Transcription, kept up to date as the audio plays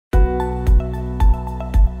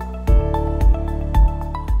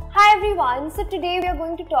everyone, so today we are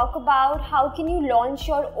going to talk about how can you launch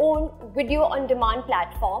your own video on demand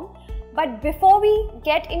platform. But before we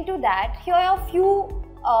get into that, here are a few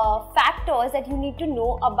factors that you need to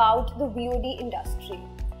know about the VOD industry.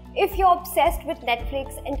 If you're obsessed with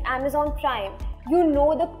Netflix and Amazon Prime, you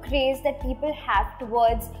know the craze that people have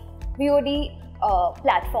towards VOD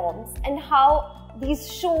platforms and how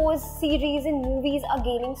these shows, series and movies are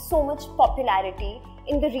gaining so much popularity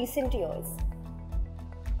in the recent years.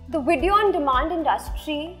 The video on demand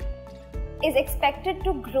industry is expected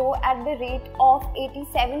to grow at the rate of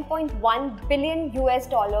 $87.1 billion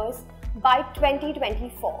by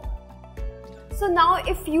 2024. So now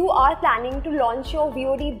if you are planning to launch your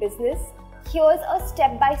VOD business, here's a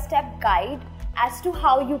step-by-step guide as to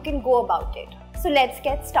how you can go about it. So let's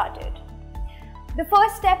get started. The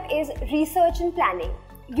first step is research and planning.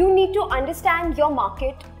 You need to understand your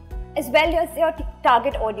market as well as your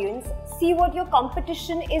target audience, see what your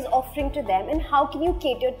competition is offering to them and how can you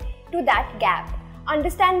cater to that gap.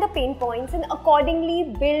 Understand the pain points and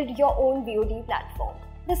accordingly build your own VOD platform.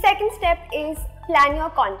 The second step is plan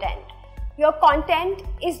your content. Your content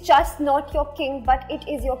is just not your king, but it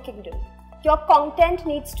is your kingdom. Your content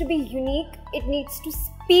needs to be unique, it needs to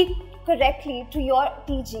speak correctly to your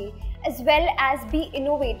TG as well as be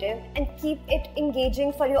innovative and keep it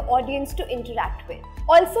engaging for your audience to interact with.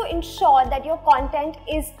 Also ensure that your content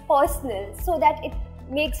is personal so that it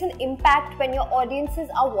makes an impact when your audiences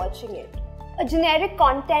are watching it. A generic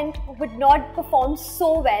content would not perform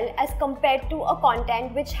so well as compared to a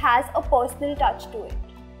content which has a personal touch to it.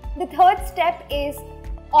 The third step is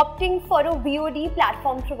opting for a VOD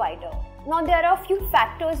platform provider. Now there are a few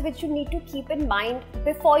factors which you need to keep in mind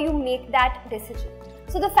before you make that decision.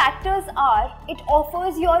 So the factors are, it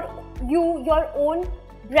offers your own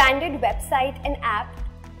branded website and app,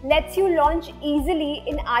 lets you launch easily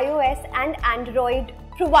in iOS and Android,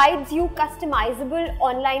 provides you customizable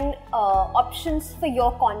online options for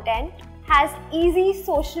your content, has easy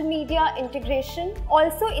social media integration,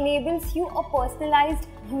 also enables you a personalized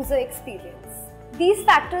user experience. These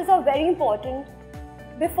factors are very important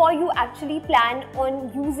before you actually plan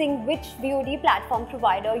on using which VOD platform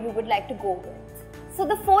provider you would like to go with. So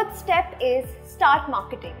the fourth step is start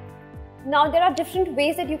marketing. Now there are different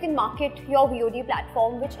ways that you can market your VOD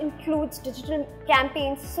platform, which includes digital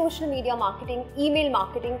campaigns, social media marketing, email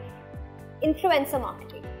marketing, influencer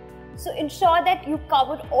marketing. So ensure that you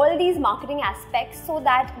covered all these marketing aspects so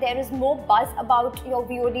that there is more buzz about your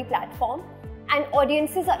VOD platform and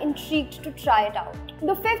audiences are intrigued to try it out.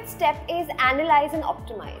 The fifth step is analyze and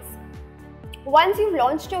optimize. Once you've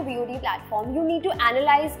launched your VOD platform, you need to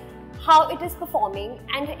analyze how it is performing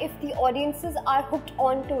and if the audiences are hooked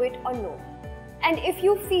onto it or no. And if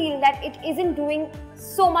you feel that it isn't doing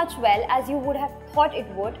so much well as you would have thought it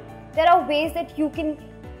would, there are ways that you can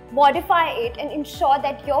modify it and ensure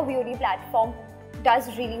that your VOD platform does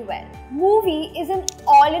really well. Muvi is an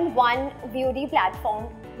all-in-one VOD platform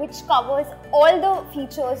which covers all the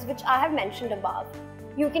features which I have mentioned above.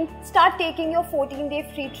 You can start taking your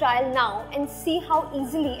 14-day free trial now and see how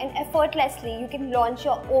easily and effortlessly you can launch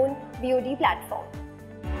your own VOD platform.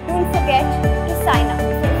 Don't forget to sign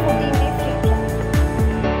up.